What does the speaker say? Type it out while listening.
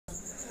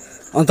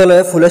অন্তলে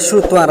ফুলের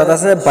শুরু তো আলাদা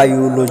আছে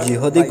বায়োলজি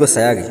হদি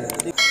গোসাই আগে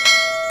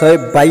তো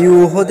বায়ু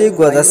হদি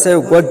গোদ আছে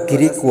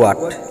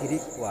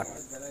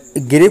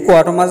গ্রিক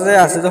ওয়ার্ড মাঝে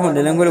আছে যখন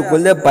দিলাম করে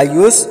বললে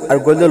বায়ুস আর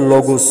বললে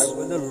লগোস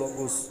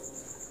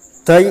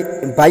তাই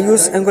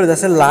বায়ুস এঙ্গল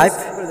আছে লাইফ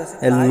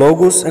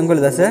লগোস এঙ্গল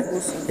আছে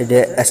এটা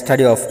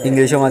স্টাডি অফ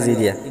ইংলিশ মাঝে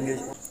দিয়া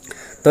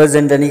তো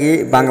যেটা নাকি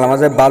বাংলা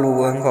মাঝে বালু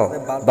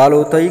বালু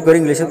তো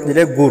ইংলিশ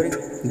দিলে গুড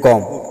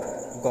গম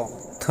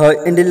তো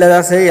ইন্ডিলা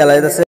আছে এলাই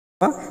আছে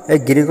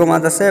গ্রিক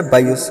মাঝ আছে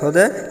বায়ুস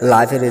হদে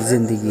লাইফের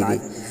জিন্দিগি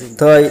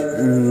তো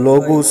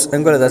লগোস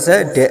এঙ্গল আছে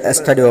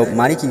স্টাডি অফ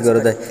মানে কি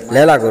করে দেয়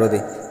লেলা করে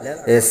দেয়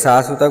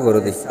সাহসুতা করে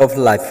দেয় অফ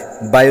লাইফ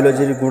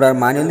বায়োলজির গুণার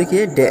মানে হলে কি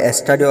ডে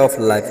স্টাডি অফ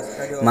লাইফ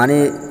মানে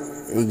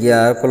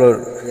ইয়ার কলর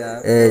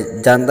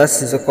জানদার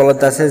শিশু কলর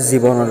আছে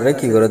জীবনের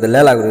কি করে দেয়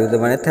লেলা করে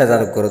দেয় মানে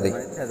থেজার করে দেয়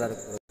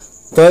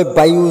তো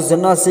বায়ু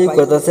যেন আছে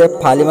কথা আছে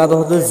ফালিমাদ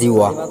হতে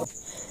জিওয়া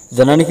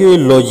যেন নাকি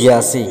লজি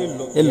আছে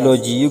এই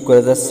লজি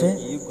করে যাচ্ছে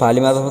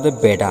ফালিমাদ হতে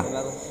বেটা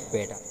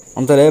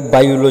অন্তরে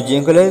বায়োলজি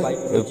অঙ্কলে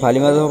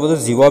ফালিমাদ হতে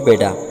জিওয়া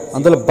বেটা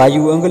অন্তরে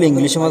বায়ু অঙ্কলে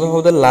ইংলিশের মাঝে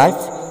হতে লাইফ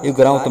এই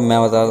গ্রাম তো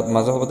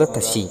মাঝে হতে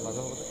থাসি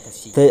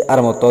তো আর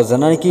মতো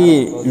যেন নাকি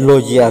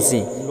লজি আছে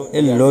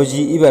এই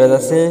লজি ইবারে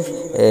আছে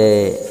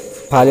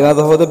ফালিমাদ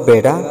হতে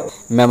বেটা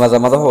মেমাজা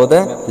মাঝে হতে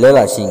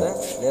লেলা সিং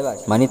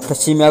মানে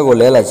থাসি মিয়া গো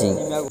লেলা সিং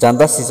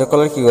জানদা শিশু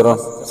কলার কি করন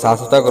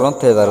সাহসুতা করন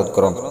তেজারত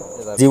করন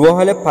জীব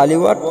হলে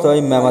ফালিওয়ার তো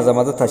মেমাজা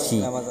মাঝে থাসি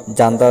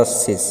জানদা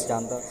শিস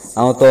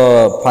আমার তো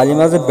ফালি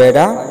মাঝে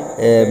বেড়া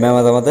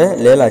মেমাজা মাঝে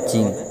লেলা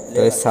চিং তো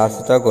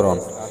সাহসুতা করন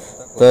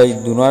তো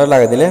দুনারে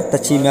লাগাই দিলে তা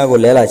চিমিয়া গো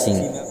লেলা চিং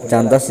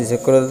জানদা শিশু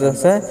করে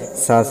আছে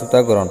সাহসুতা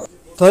করন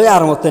তো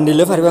আর মতো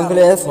নিলে ফারিবাম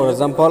গেলে ফর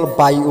এক্সাম্পল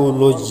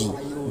বায়োলজি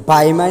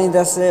বাই মানে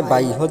আছে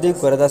বাই হদি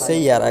করে আছে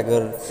ইয়ার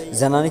আগের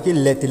জানা নাকি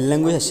লেটিন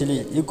ল্যাঙ্গুয়েজ আসলে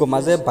ই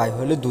মাঝে বাই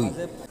হলে দুই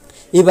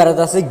এবারে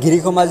আছে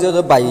গ্রিক মাঝে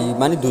বাই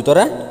মানে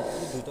দুইতরা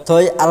তো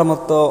আর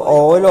মতো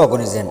হইল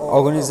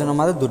অর্গানিজেনের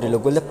মাঝে দুটি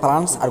লোক বললে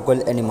প্লান্টস আর কইল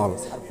অ্যানিমাল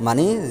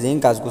মানে যে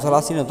গাছ গোছাল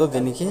আছে না তো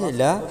যেনিকি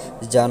এলা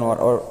জানোয়ার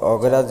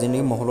অগেরা যিনি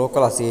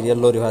মহলকল আছে এরিয়ার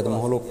লরি ভাড়া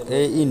মহলক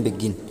ইন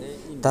বিজ্ঞান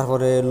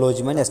তারপরে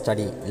লজি মানে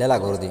স্টাডি লেলা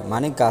করে দিই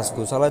মানে গাছ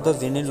গোছালায় তো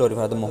যিনি লরি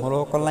ভাড়া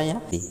মহলকল নাই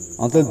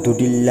অন্তত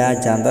দুটিল্লা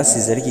জানদা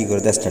সিজার কি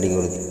করে দেয় স্টাডি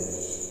করে দিই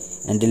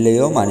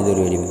এন্ডিলেও মানি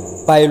ধরে দিবে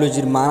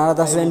বায়োলজির মানাত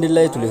আছে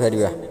এন্ডিলাই তুলি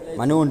ফারিবা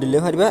মানে উন্ডিলে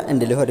ফারিবা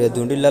এন্ডিলে ফারিবা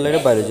দুন্ডিল্লা লাগে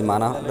বায়োলজি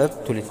মানা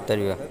তুলি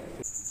ফারিবা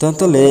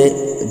তন্তলে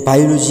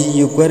বায়োলজি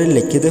ইউগারে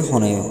লিখে দে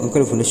হনে ওকে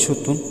ফুলে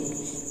সুতুন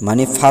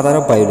মানে ফাদার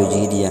অফ বায়োলজি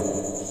দিয়া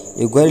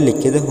ইউগারে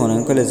লিখে দে হনে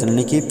ওকে জানা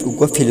নাকি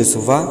উগা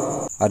ফিলোসোফা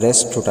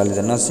অ্যারিস্টটল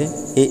জানা আছে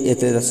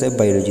এতে আছে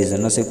বায়োলজি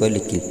জানা আছে কই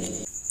লিখিল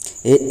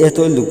এত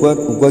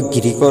উগা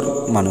গ্রিকর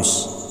মানুষ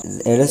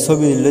এরা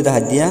ছবি দিলে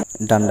দেখা দিয়া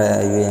ডান্ডা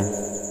আইবে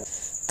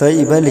তো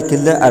এবার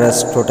লিখিল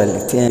অ্যারিস্টটল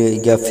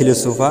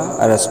ফিলোসোফা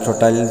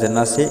অ্যারিস্টটল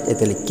জানা আছে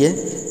এতে লিখে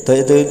তো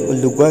এতে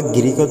উগা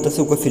গ্রিকর তো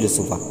উগা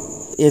ফিলোসোফা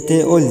এতে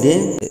ওল দিয়ে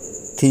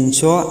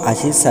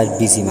 380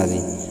 বিসি মাঝে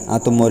আর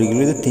তো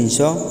মরিগুলো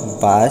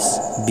 322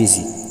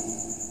 বিসি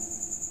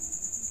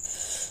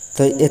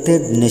তো এতে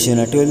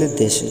ন্যাশনালিটি হলে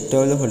দেশটা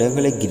হলে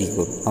হলে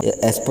গ্রিকর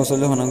এসপস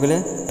হলে হনে গেলে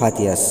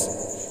ফাতিয়াস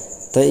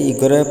তো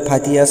ইগরে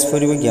ফাতিয়াস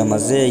ফুরিব গিয়া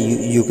মাঝে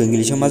ইউক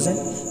ইংলিশের মাঝে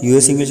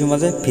ইউএস ইংলিশের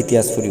মাঝে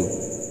ফিতিয়াস ফুরিব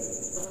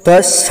তো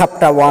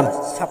চ্যাপ্টার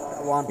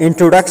 1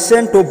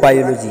 ইন্ট্রোডাকশন টু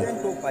বায়োলজি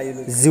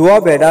জিওয়া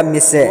বেড়া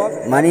মিশে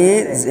মানে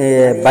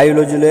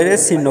বায়োলজির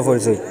চিহ্ন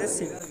পরিচয়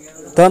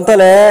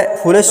তন্তলে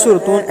ফুলের শুরু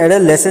তুন এর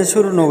লেসন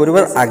শুরু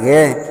নগরিবার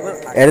আগে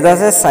এর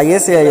আছে সাইয়ে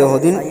সে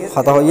হদিন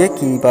কথা হইয়ে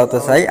কি পাতে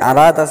চাই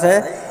আরাত আছে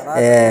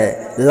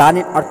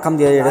লার্নিং আউটকাম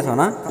দিয়ে এটা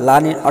না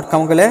লার্নিং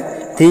আউটকাম গেলে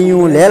তিউ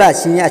লেলা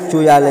সি আচু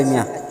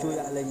ইয়ালেমিয়া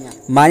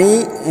মানে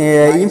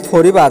ইন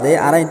ফরিবাদে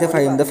আরা ইনতে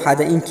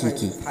ফায়দা ইন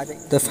কি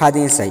তো ফায়দা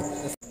চাই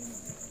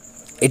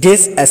It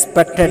is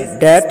expected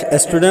that a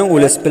student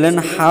will explain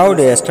how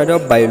the study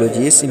of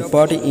biology is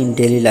important in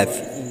daily life.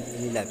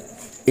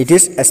 It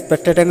is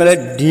expected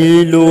that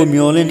dilo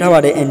miolin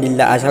thawade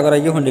endilla asha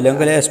kora je hondilam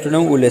kale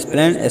student will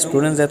explain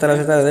student jetara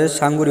jetara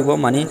sanguribo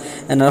mani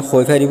enar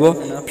hoi faribo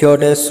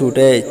piote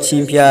sute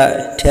chimpia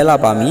thela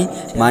bami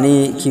mani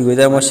ki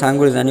goida mo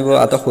sanguri janibo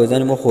ato hoi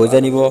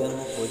janibo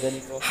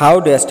how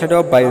the study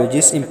of biology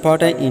is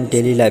important in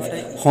daily life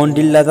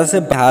hondilla jase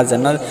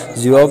bhajanar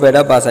jiwa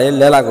beda basai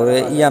lela kore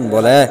ian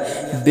bole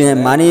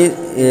mani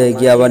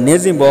giaba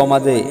nezim bo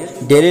made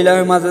daily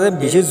life maze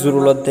bishesh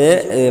zurulotte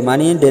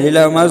mani daily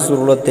life maze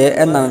zurulotte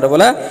en nanata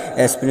bola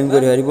explain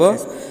kori haribo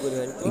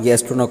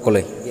gesto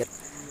nokole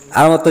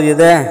ar moto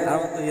jede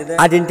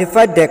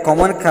identify the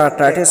common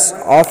characteristics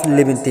of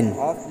living thing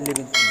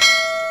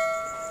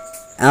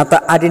आता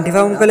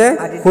identify करले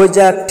कोई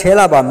जा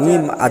ठेला बा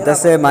meme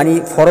आदसे मानी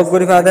फरक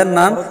करि father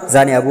नाम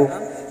जानि आबु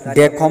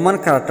दे कमन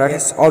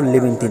कैरेक्टरिस्टिक्स ऑफ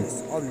लिविंग थिंग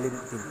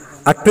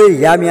अटे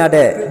यामिया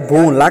दे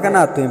बुन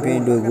लागाना तुम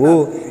पिंडुगु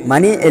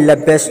मानी एला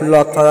बेस्ट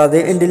लक फादा दे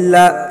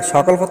इंडिल्ला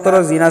सकल फतर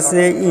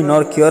जिनासे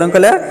इनर कियरन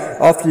कले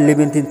ऑफ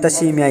लिविंग थिंग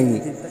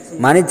तसिमियाई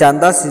मानी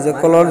जानदा सिजे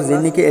कलर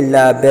जिनिके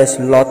एला बेस्ट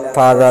लक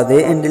फादा दे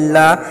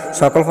इंडिल्ला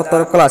सकल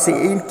फतर कल आसे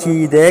इन की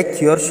दे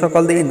कियर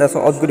सकल दे इंदास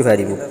अदगुरि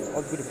फारिबु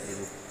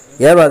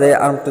ইয়ার বাদে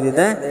আরম্ভ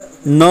দিতে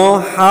know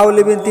how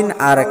living things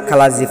are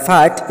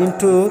classified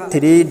into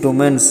 3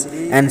 domains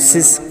and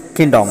 6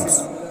 kingdoms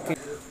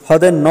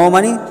হদে no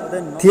মানে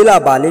থিলা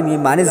বালি মি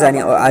মানে জানি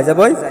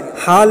আজাবই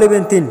how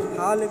living things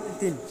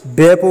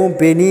বেপু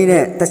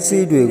বেনিনে তাচি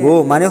দুইগো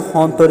মানে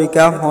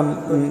হন্তরিকা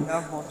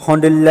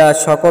হন্ডিল্লা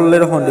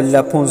সকলের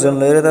হন্ডিল্লা পুঞ্জন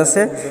লইরে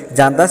আছে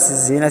জানতা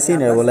জিনাসি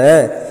নে বলে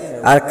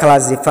আর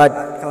classified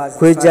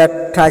কুইজা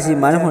থাজি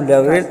মানে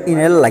হন্ডিলের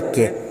ইনেল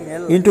লাইকে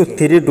into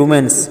 3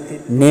 domains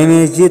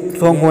nemejit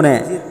thongone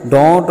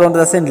don't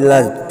the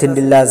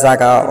tindilla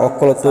zaga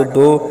okoloto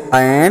do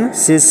and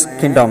 6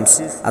 kingdoms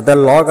other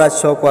loga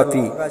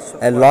shopapi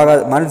a loga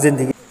man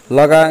zindagi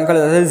loga ankal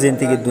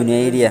zindagi dunia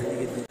area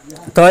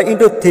to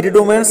into 3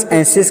 domains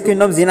and 6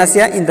 kingdoms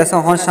jinasia in the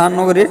hon shan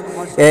nogori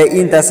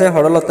in the se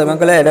hodol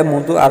lottabankale eta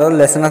muntu aro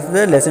lesson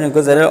ase lesson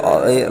ko jare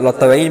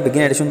lottabai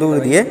begin edition to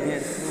diye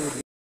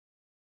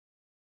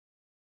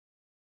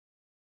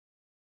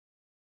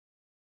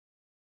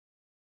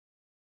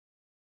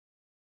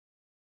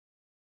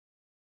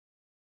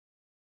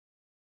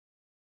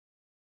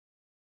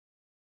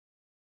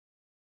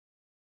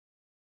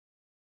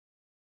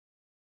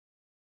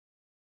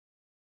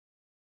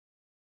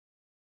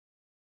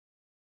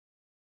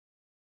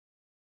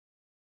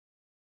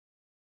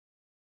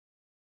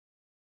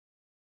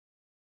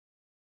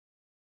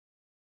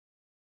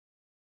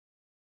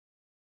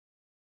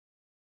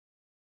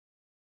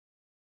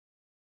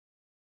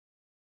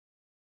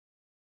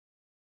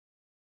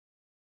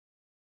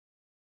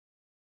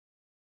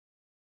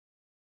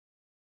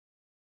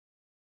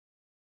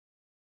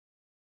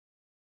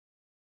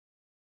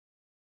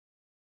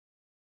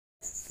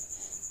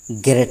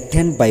Grade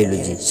 10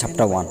 Biology,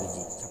 Chapter 1.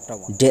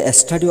 The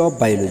study of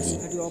biology.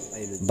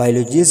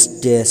 Biology is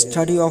the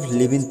study of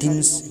living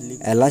things.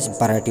 A large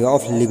variety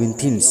of living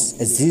things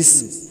exist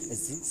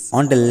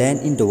on the land,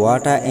 in the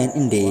water, and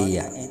in the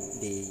air.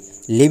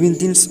 Living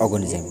things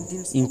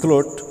organisms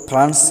include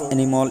plants,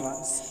 animals,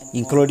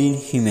 including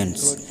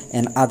humans,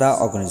 and other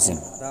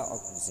organisms.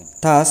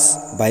 Thus,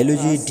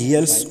 biology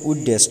deals with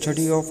the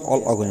study of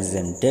all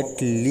organisms that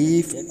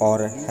live or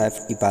have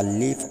ever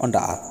lived on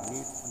the earth.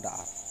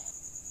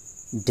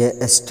 The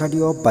study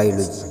of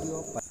biology.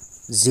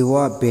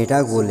 Jiwa beta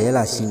go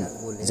lela sin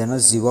jana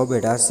jiwa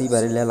beta si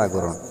bare lela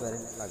goron.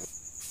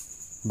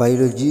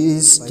 Biology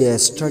is the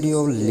study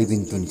of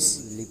living things.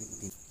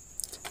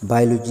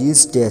 Biology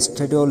is the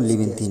study of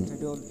living things.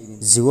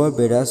 Jiwa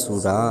beta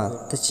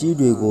suda tachi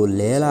go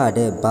lela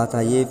de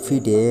bata ye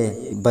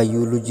fide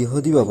biology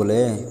hodi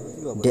babole.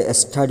 The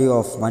study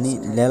of mani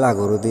lela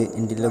gorode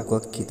indile go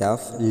kitab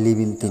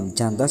living things.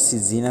 Janda si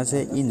jina se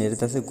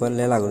inerta se go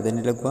lela gorode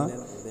indile go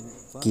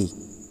কি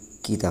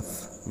কিতাব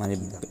মানে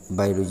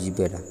biology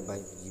বেড়া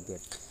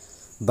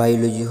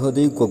biology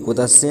হদে গগত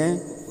আছে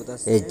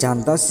এই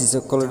জানতা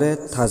সিসকলরে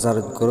থাজার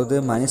গরদে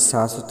মানে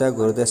সাসুতা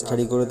গরদে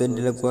study গরদে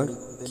দিলে পর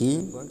কি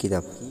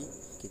কিতাব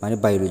মানে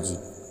biology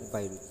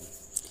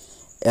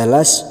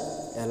alas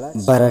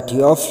variety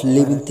of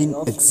living things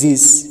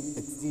exists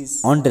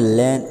on the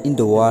land, in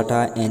the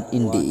water, and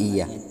in the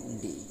air.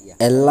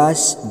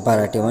 Alas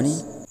variety মানে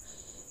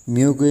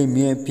মিউগে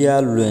মিয়াপিয়া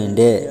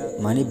লুয়েন্ডে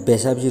মানে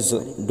বেশাবি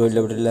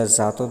দইলা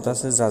জাতত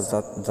আছে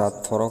জাত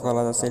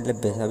ফরকালা আছে এলে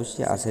বেশাবি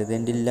আছে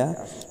দেন দিল্লা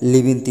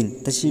লিভিং থিং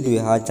তাসি দুই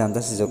হা জানতা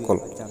সিজকল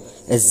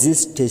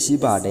এক্সিস্ট তেসি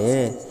বাদে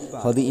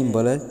হদি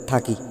ইমবলে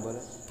থাকি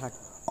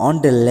অন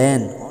দ্য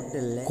ল্যান্ড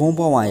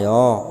কোম্পামায়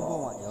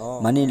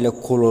মানে লে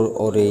কোলর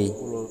ওরে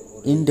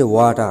ইন দ্য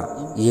ওয়াটার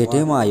ইয়েতে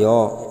মায়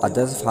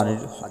আদাস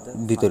পানির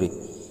ভিতরে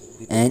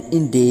এন্ড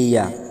ইন দ্য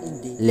এয়ার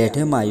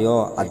লেটে মায়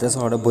আদাস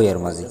হড়ে বইয়ের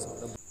মাঝে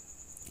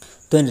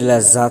তো এন্ডলা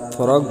জাত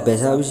ফরক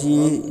বেশাবেশি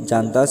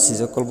জানতা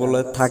সিজকল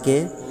বলে থাকে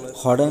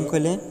হরেন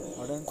কইলে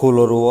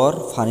কোলরোর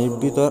পানির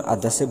ভিতর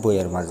আদাসে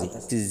বইয়ের মাঝে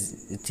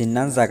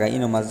তিননান জায়গা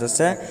ইনো মাঝ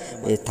আছে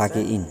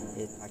থাকে ইন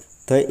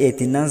তো এই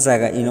তিননান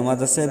জায়গা ইনো মাঝ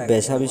আছে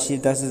বেশাবেশি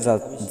দাসে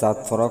জাত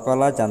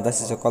ফরকলা জানতা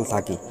সিজকল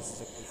থাকে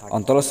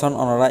অন্তলসন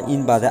অনরা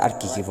ইন বাদে আর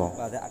কি কি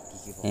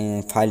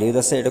ফাইলিও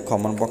আছে এটা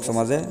কমন বক্সের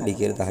মাঝে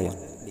লিখে দেখায়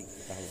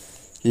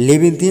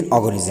living thing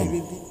organism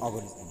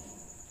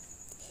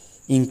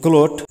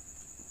include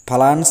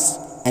plants,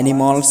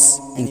 animals,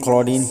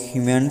 including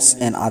humans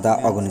and other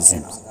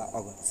organisms.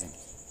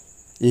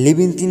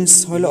 Living things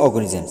হলো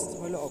organism.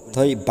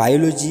 তো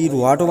biology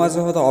word মাঝে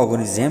হতো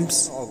organisms,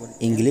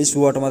 English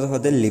word মাঝে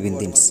হতো living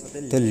things.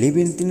 তো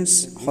living things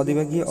হতে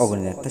বাকি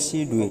organism. তাসি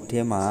দুইতে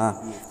মা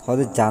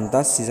হতে জানতা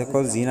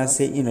সিসকল জিন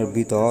আছে ইনর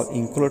ভিতর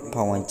include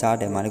পাওয়ান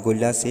চাটে মানে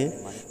গইলা আছে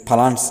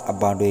plants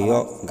আবাদয়ো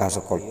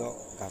গাছকল.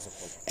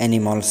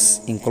 Animals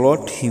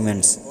include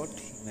humans.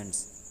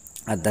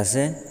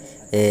 আদাসে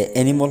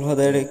animal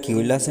হদের কি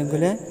হইলা আছে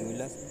কইলে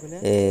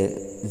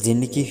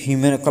জিনকি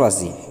হিউম্যান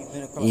ক্লাসি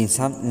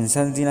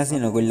ইনসান জিন আছে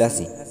ন গইলা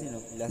আছে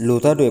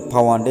লোতা দে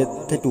পাওয়ান্ডে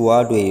তেটুয়া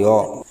দইও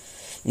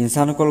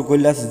ইনসান কল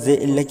গইলা আছে যে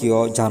ইল্লা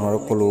কিও জানোয়ার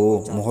কলো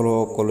মহলো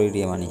কলো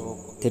রে মানে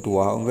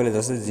তেটুয়া অঙ্গলে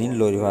আছে জিন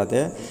লরি ভাতে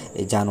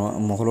জানোয়ার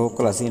মহলো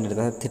ক্লাসি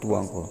ইনটা তেটুয়া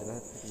অঙ্ক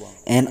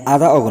এন্ড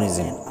আদার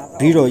অর্গানিজম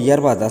ব্রিড ইয়ার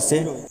বাদ আছে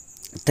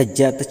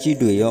tajja tachi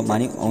duyo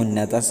mani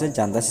onna tase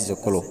janda si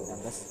jokolo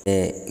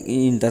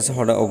in tase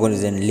hoda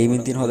organism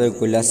living tin hoda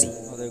kulasi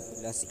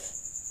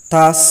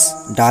thus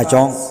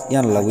dajong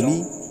yan lawli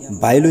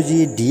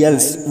biology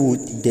deals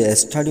with the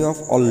study of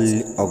all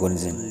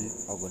organisms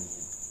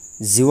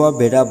jiwa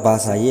beda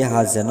basa ye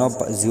ha jeno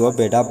jiwa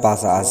beda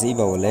basa asi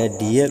ba bole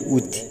deal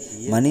with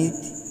mani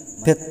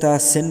petta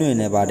senu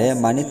ne bade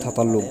mani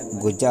thatallu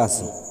goja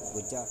asi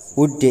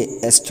with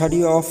the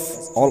study of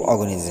all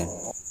organisms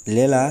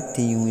lela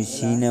tiyu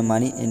shine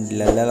mani in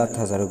lela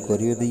thazar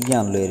goriyo de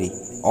yan leri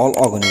all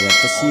organisms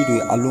ta sidu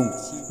alum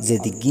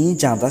jedigin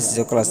janda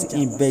se class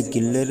in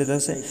begilere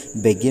dase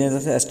begine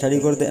dase study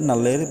korte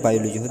naleri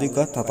biology hodi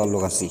ka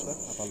thatallu asi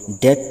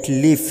dead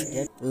leaf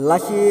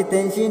lashi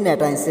tension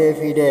netain se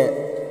fide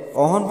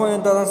ohon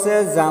point dase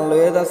jan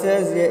loye dase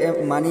je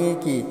mani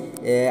ki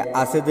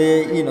ase de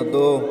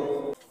inodo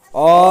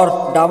or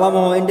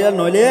damamo india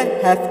noile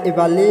have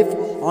evolved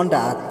on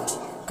that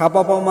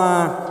kapapama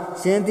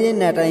sendi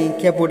netain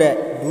kepude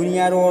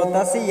duniyar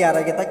ortasi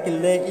yarage ta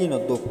kille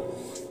inodo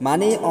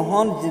mani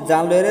ohon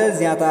janlere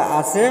jiata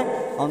ase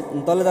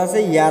ontole ase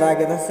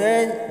yarage ase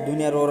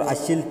duniyar or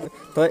asil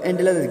to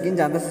endile gin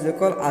janda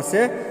sekol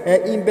ase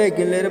imbe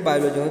gilere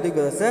biology hodi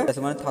gase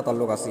mane thatal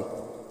lok asi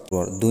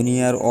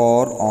duniyar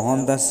or ohon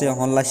dase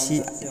ohon lashi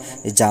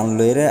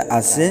janlere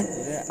ase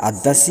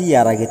adasi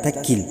yarage ta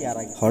kill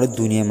hor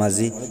duniya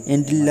mazi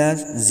endilla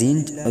jin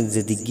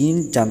jedigin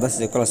janda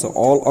sekol ase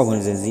all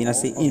organisms jin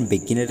ase in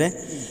beginere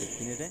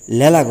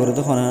lela goro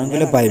to honan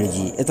gele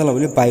biology etala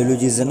bole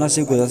biology jena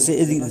se godase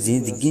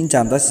edigin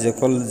janda se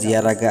kol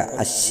ziaraga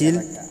asil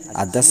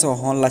adasa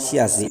hon lashi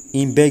asi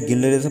imbe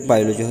ginlere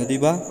biology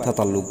hodiba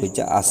thatallu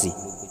goja asi